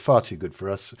India. They were far too good for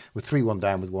us. We're 3-1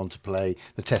 down with 1 to play.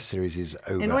 The Test series is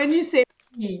over. And when you say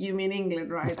you mean England,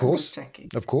 right? Of course,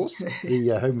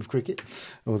 the home of cricket,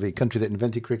 or the country that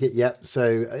invented cricket. Yeah,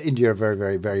 so India are a very,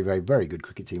 very, very, very, very good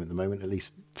cricket team at the moment, at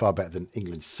least far better than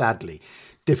England, sadly.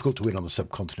 Difficult to win on the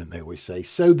subcontinent, they always say.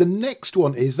 So the next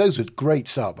one is, those were a great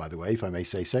start, by the way, if I may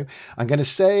say so. I'm going to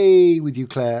stay with you,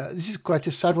 Claire. This is quite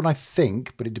a sad one, I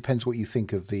think, but it depends what you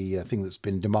think of the thing that's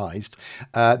been demised.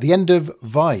 The end of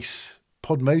Vice,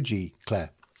 Podmoji, Claire.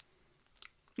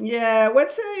 Yeah,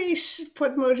 a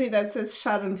Podmoji that says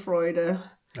Schadenfreude.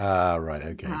 Ah, right,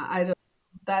 okay. I don't.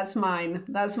 That's mine.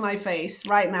 That's my face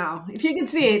right now. If you could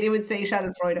see it, it would say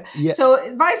Schadenfreude. Yeah.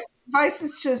 So Vice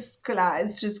is just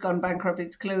collapsed. It's just gone bankrupt.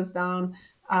 It's closed down.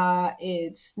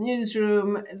 Its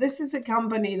newsroom. This is a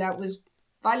company that was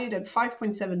valued at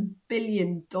 $5.7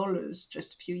 billion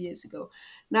just a few years ago.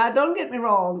 Now, don't get me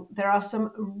wrong. There are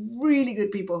some really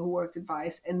good people who worked at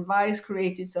Vice, and Vice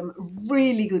created some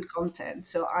really good content.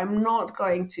 So I'm not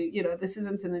going to, this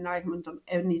isn't an indictment on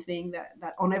anything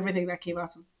that on everything that came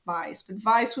out of Vice. But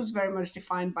Vice was very much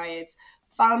defined by its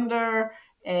founder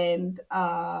and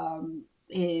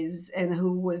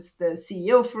who was the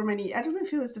CEO for many. I don't know if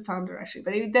he was the founder actually,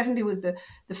 but he definitely was the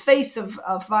face of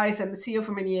Vice and the CEO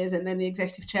for many years, and then the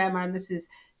executive chairman. This is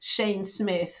Shane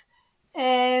Smith.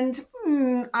 And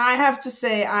I have to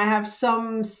say, I have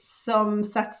some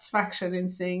satisfaction in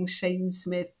seeing Shane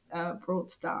Smith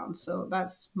brought down. So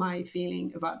that's my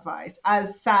feeling about Vice.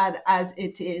 As sad as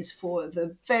it is for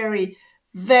the very,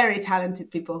 very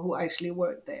talented people who actually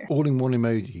work there. All in one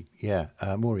emoji. Yeah,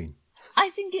 Maureen.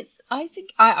 I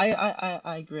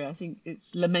agree. I think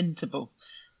it's lamentable,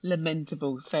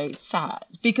 so sad,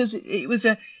 because it was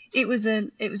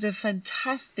a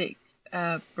fantastic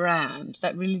brand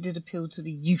that really did appeal to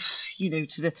the youth,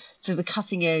 to the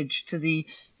cutting edge, to the,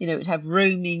 it'd have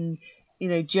roaming,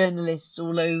 journalists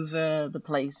all over the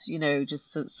place,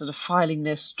 just sort of filing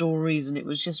their stories, and it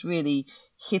was just really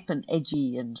hip and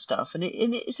edgy and stuff. And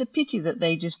it's a pity that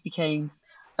they just became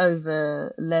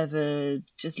over levered,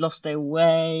 just lost their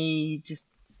way, just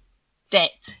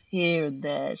debt here and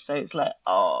there. So it's like,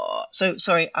 so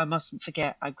sorry, I mustn't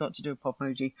forget, I've got to do a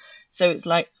Podmoji. So it's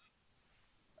like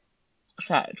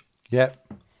sad. Yeah.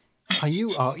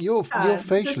 Your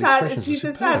facial expressions It's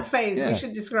a sad face. Yeah. We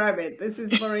should describe it. This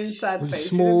is Maureen's sad face.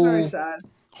 Small, very sad.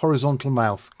 Horizontal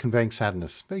mouth conveying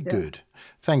sadness. Very good.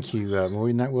 Thank you,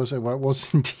 Maureen. That was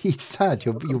indeed sad.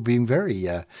 You're being very,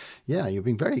 you're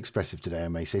being very expressive today, I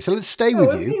may say. So let's stay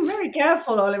with you. We're being very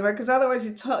careful, Oliver, because otherwise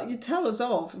you tell us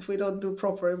off if we don't do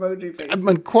proper emoji faces.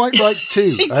 And quite right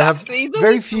too. Exactly. I have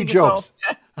very few jobs.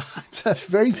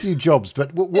 Very few jobs,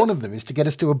 but one of them is to get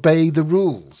us to obey the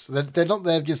rules. They're not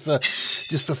there just for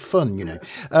fun,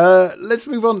 Let's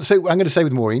move on. So I'm going to stay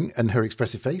with Maureen and her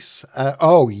expressive face.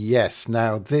 Oh yes,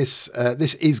 now this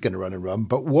is going to run and run.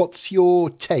 But what's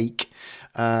your take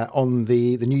on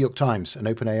the New York Times and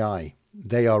OpenAI?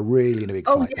 They are really in a big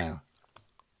fight now.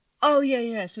 Oh,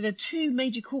 yeah. So there are two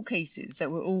major court cases that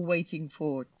we're all waiting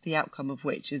for the outcome of,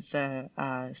 which is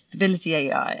Stability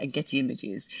AI and Getty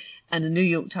Images, and the New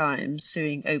York Times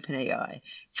suing OpenAI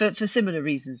for similar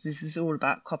reasons. This is all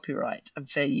about copyright and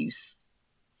fair use.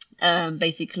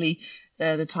 Basically,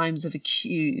 the Times have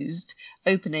accused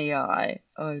OpenAI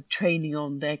of training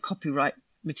on their copyright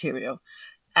material.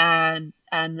 And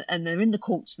they're in the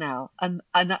courts now, and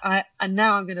now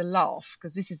I'm going to laugh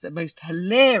because this is the most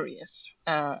hilarious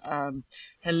sort of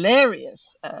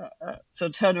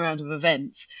turnaround of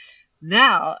events.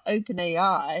 Now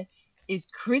OpenAI is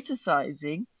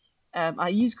criticizing. I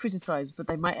use criticize, but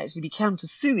they might actually be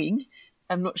countersuing.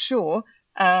 I'm not sure.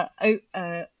 The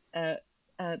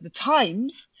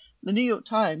Times, the New York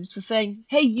Times, for saying,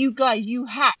 "Hey, you guys, you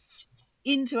hacked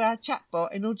into our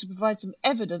chatbot in order to provide some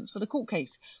evidence for the court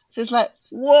case." So it's like,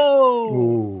 whoa.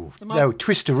 Ooh, no,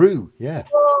 twisteroo, yeah.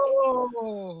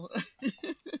 Whoa.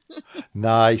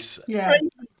 Nice. Yeah.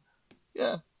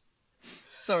 Yeah.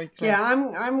 Sorry, Claire. Yeah,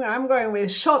 I'm going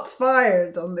with shots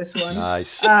fired on this one.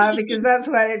 Nice. Because that's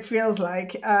what it feels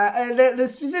like. The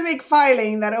specific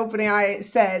filing that OpenAI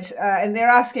said, and they're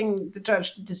asking the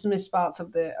judge to dismiss parts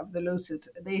of the lawsuit.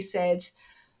 They said,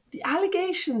 the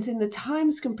allegations in the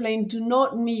Times complaint do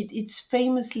not meet its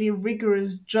famously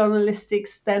rigorous journalistic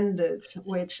standards,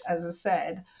 which, as I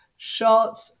said,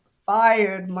 shots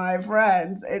fired, my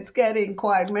friends. It's getting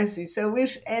quite messy. So,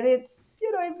 if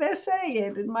they're saying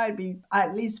it might be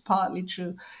at least partly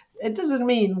true. It doesn't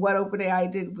mean what OpenAI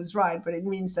did was right, but it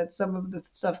means that some of the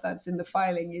stuff that's in the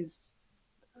filing is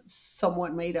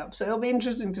somewhat made up. So it'll be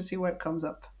interesting to see what comes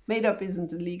up. Made up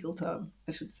isn't a legal term,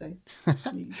 I should say.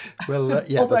 Well,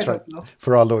 that's right.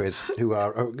 For our lawyers who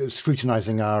are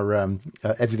scrutinising our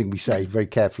everything we say very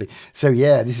carefully. So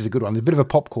yeah, this is a good one. There's a bit of a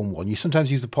popcorn one. You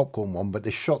sometimes use the popcorn one, but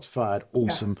the shots fired,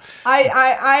 awesome. Yeah.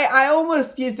 I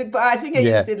almost used it, but I think I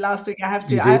used it last week. I have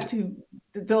to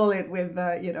dull it with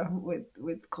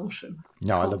with caution.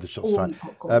 No, I love the shots fired. Only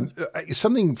popcorn.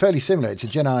 Something fairly similar. It's a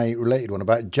Gemini related one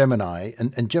about Gemini,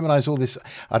 and Gemini's all this.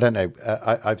 I don't know.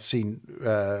 I've seen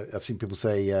people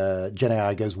say Gen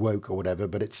AI goes woke or whatever,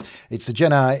 but it's the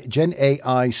Gen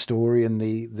AI story and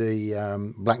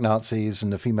the black Nazis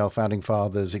and the female founding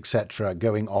fathers, etc.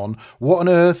 going on. What on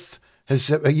earth?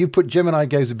 You put Gemini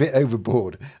goes a bit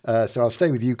overboard, so I'll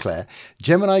stay with you, Claire.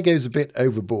 Gemini goes a bit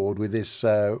overboard with this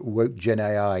woke Gen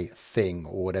AI thing,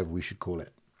 or whatever we should call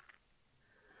it.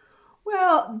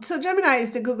 Well, so Gemini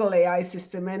is the Google AI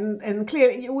system, and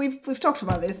clearly we've talked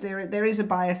about this. There is a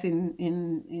bias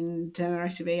in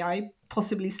generative AI,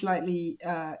 possibly slightly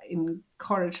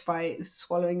encouraged by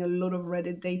swallowing a lot of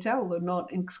Reddit data, although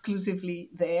not exclusively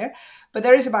there. But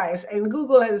there is a bias, and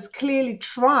Google has clearly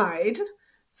tried.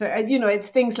 It's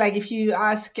things like if you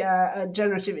ask a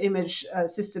generative image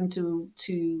system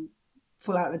to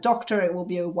pull out a doctor, it will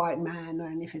be a white man,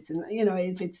 and if it's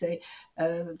a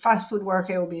fast food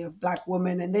worker, it will be a black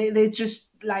woman, and they just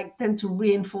like tend to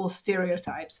reinforce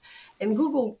stereotypes. And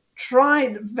Google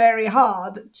tried very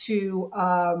hard to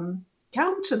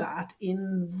counter that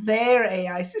in their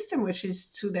AI system, which is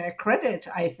to their credit,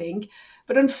 I think.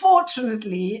 But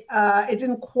unfortunately, it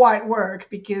didn't quite work,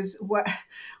 because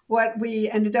what we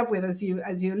ended up with, as you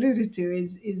alluded to,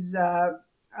 is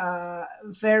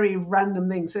very random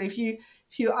things. So if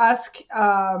you ask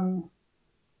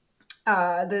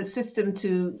the system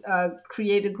to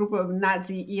create a group of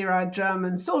Nazi-era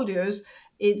German soldiers,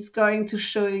 it's going to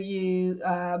show you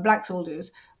black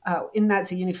soldiers in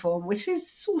Nazi uniform, which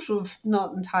is sort of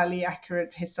not entirely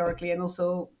accurate historically, and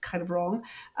also kind of wrong.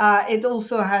 It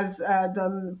also has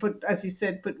as you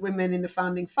said, put women in the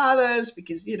founding fathers,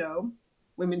 because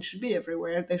women should be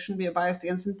everywhere. There shouldn't be a bias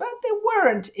against them, but they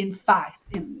weren't, in fact,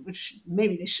 which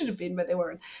maybe they should have been, but they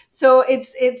weren't. So it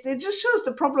just shows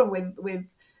the problem with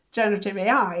generative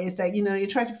AI is that you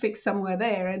try to fix somewhere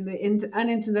there, and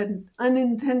the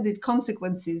unintended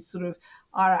consequences sort of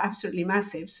are absolutely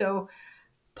massive. So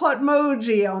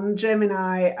Potmoji on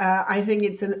Gemini, I think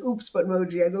it's an oops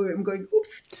Potmoji. I'm going oops.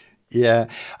 Yeah,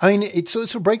 I mean, it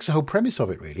sort of breaks the whole premise of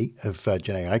it, really, of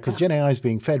Gen AI, because Gen AI is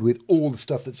being fed with all the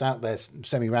stuff that's out there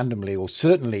semi-randomly, or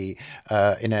certainly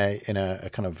in a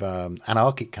kind of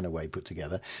anarchic kind of way put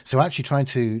together. So actually trying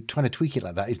to tweak it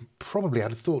like that is probably,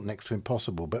 I'd have thought, next to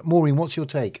impossible. But Maureen, what's your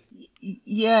take?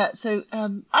 Yeah, so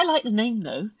I like the name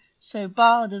though. So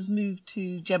Bard has moved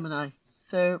to Gemini.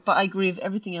 So, but I agree with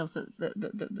everything else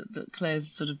that Claire's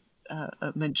sort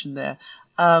of mentioned there.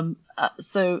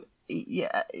 So.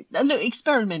 Yeah, look,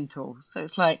 experimental. So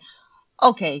it's like,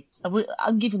 okay,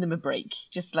 I'm giving them a break,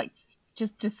 just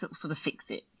sort of fix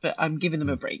it, but I'm giving them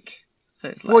a break. So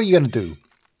it's like, what are you going to do?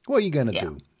 What are you going to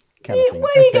do? Kind of thing.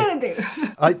 What are you going to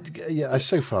do?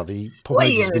 So far the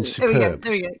Potmoji has been superb.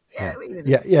 There we go.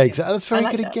 Yeah, exactly. That's very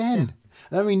like good that. again.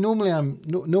 Yeah. I mean,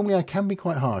 normally I can be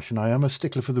quite harsh, and I am a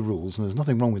stickler for the rules, and there's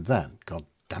nothing wrong with that. God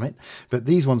damn it. But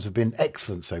these ones have been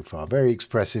excellent so far. Very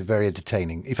expressive, very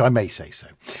entertaining, if I may say so.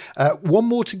 One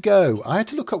more to go. I had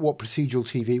to look up what procedural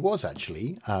TV was,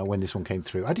 actually, when this one came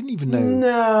through. I didn't even know.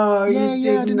 No,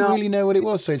 I didn't really know what it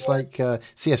was. So it's like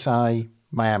CSI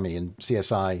Miami and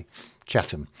CSI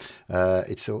Chatham.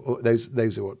 It's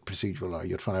those are what procedural are.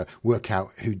 You're trying to work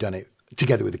out who done it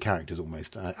together with the characters,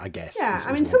 almost, I guess. Yeah,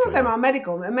 I mean, some of them are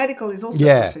medical. Medical is also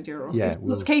procedural. Yeah,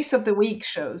 those case of the week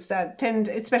shows that tend,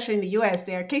 especially in the US,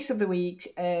 they are case of the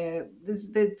week.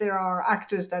 There are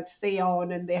actors that stay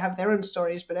on and they have their own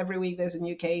stories, but every week there's a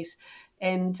new case.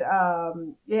 And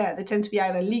they tend to be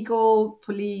either legal,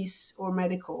 police, or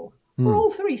medical, or all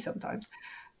three sometimes.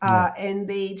 And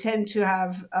they tend to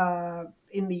have,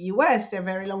 in the US, they're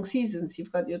very long seasons.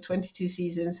 You've got your 22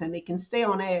 seasons, and they can stay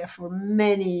on air for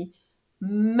many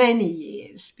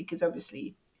years, because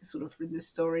obviously sort of the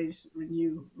stories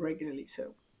renew regularly.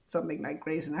 So something like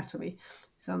Grey's Anatomy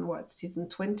is on season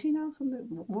 20 now,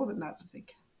 something more than that, I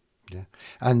think. Yeah.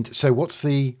 And so what's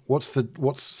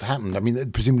happened? I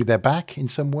mean, presumably they're back in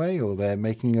some way, or they're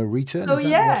making a return. So what's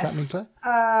happening, Claire?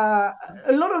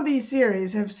 A lot of these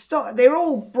series have stopped. They're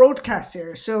all broadcast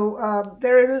series. So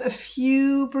there are a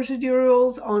few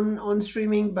procedurals on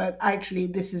streaming, but actually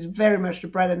this is very much the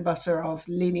bread and butter of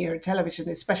linear television,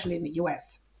 especially in the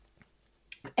US.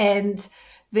 And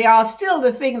they are still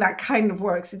the thing that kind of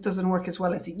works. It doesn't work as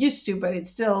well as it used to, but it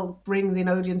still brings in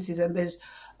audiences, and there's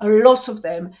a lot of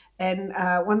them. And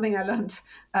one thing I learned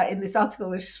in this article,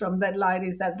 which is from Deadline,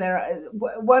 is that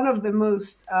one of the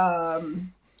most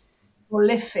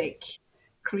prolific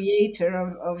creator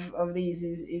of these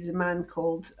is a man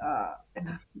called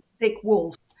Dick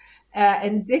Wolf.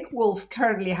 And Dick Wolf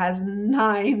currently has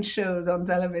 9 shows on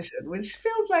television, which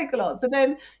feels like a lot. But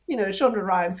then, Shonda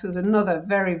Rhimes, who's another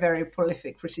very, very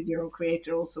prolific procedural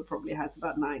creator, also probably has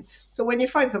about 9. So when you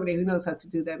find somebody who knows how to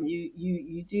do them,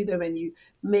 you do them and you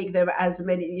make them as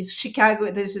many.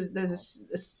 Chicago, there's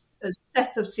a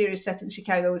set of series set in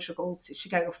Chicago, which are called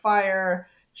Chicago Fire,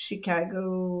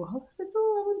 Chicago Hospital,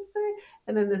 I want to say.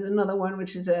 And then there's another one,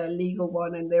 which is a legal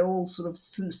one, and they're all sort of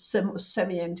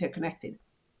semi-interconnected.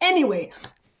 Anyway,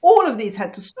 all of these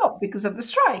had to stop because of the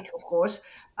strike, of course,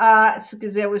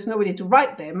 because there was nobody to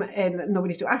write them and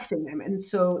nobody to act in them, and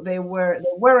so they weren't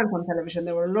on television.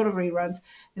 There were a lot of reruns,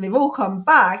 and they've all come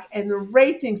back, and the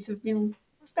ratings have been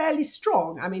fairly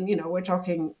strong. I mean,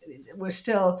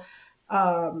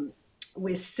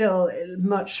 we're still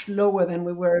much lower than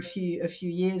we were a few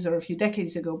years or a few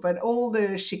decades ago. But all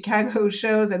the Chicago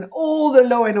shows and all the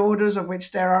Law and Orders, of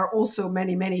which there are also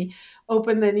many, many,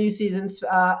 open the new seasons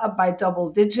up by double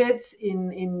digits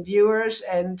in viewers,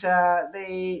 and a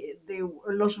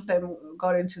lot of them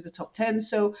got into the top 10.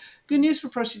 So good news for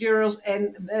procedurals.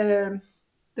 And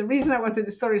the reason I wanted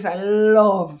the story is I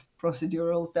love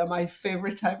procedurals. They're my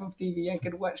favorite type of TV. I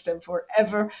could watch them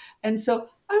forever, and so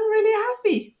I'm really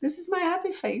happy. This is my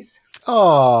happy face.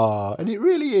 Oh, and it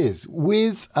really is,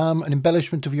 with an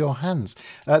embellishment of your hands.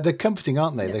 They're comforting,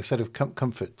 aren't they? Yeah. They're sort of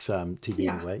comfort TV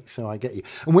in a way, so I get you.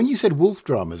 And when you said wolf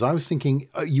dramas, I was thinking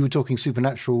you were talking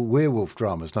supernatural werewolf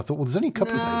dramas, and I thought, well, there's only a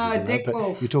couple of those, isn't there?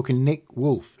 But you're talking Nick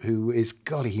Wolf, who is,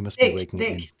 golly, he must be raking it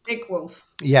in. Dick Wolf.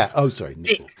 Yeah, oh, sorry,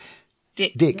 Nick Wolf.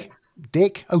 Dick.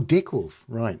 Dick? Oh, Dick Wolf.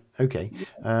 Right. Okay.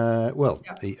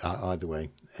 Either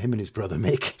way, him and his brother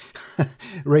Mick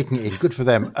raking it in. Good for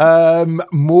them.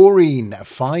 Maureen,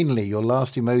 finally, your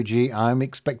last emoji. I'm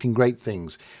expecting great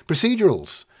things.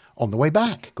 Procedurals on the way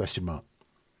back? Question mark.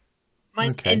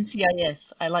 Mine's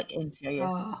NCIS. I like NCIS.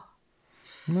 Oh.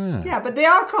 Yeah, but they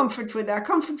are comfort food. They're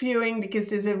comfort viewing because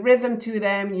there's a rhythm to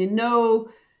them. You know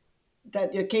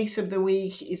that your case of the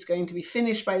week is going to be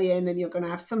finished by the end and you're going to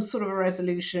have some sort of a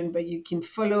resolution, but you can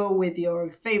follow with your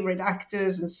favorite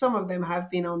actors, and some of them have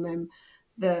been on them.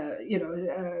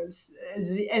 SVU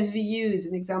is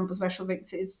an example. Special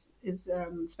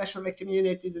Victim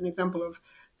Unit is an example of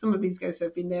some of these guys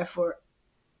have been there for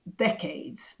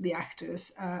decades, the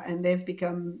actors, and they've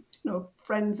become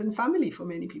friends and family for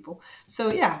many people.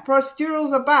 So yeah,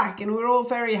 procedurals are back and we're all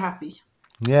very happy.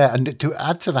 Yeah, and to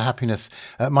add to the happiness,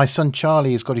 my son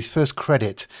Charlie has got his first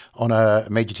credit on a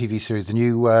major TV series,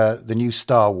 the new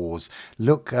Star Wars.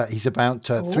 Look, he's about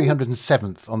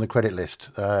 307th on the credit list.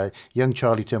 Young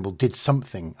Charlie Turnbull did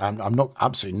something, I'm not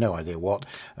absolutely no idea what,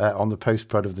 on the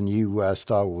post-prod of the new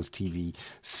Star Wars TV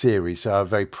series. So I'm a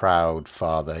very proud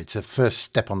father. It's a first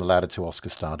step on the ladder to Oscar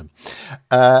stardom.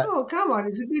 Come on,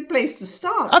 it's a good place to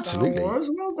start. Absolutely. Star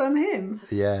Wars. Well done him.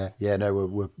 Yeah,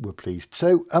 no, we're pleased.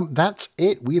 So that's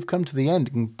it. We have come to the end,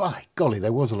 and by golly,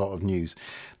 there was a lot of news.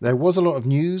 There was a lot of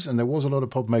news, and there was a lot of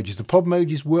Podmojis. The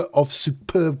Podmojis were of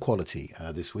superb quality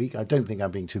this week. I don't think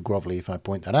I'm being too grovelly if I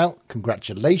point that out.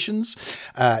 Congratulations.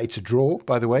 It's a draw,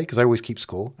 by the way, because I always keep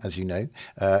score, as you know.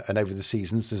 And over the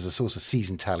seasons, there's a source of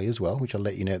season tally as well, which I'll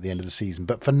let you know at the end of the season.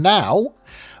 But for now,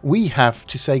 we have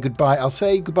to say goodbye. I'll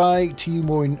say goodbye to you,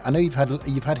 Maureen. I know you've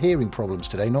had hearing problems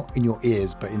today, not in your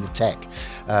ears, but in the tech.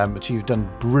 But you've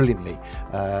done brilliantly,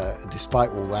 despite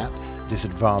all that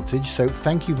disadvantage. So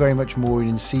thank you very much, Maureen,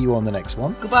 and see you on the next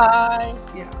one. Goodbye.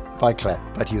 Yeah. Bye, Claire.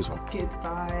 Bye to you as well.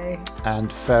 Goodbye.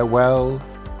 And farewell,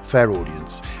 fair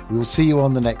audience. We will see you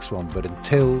on the next one, but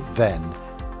until then,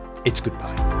 it's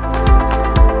goodbye.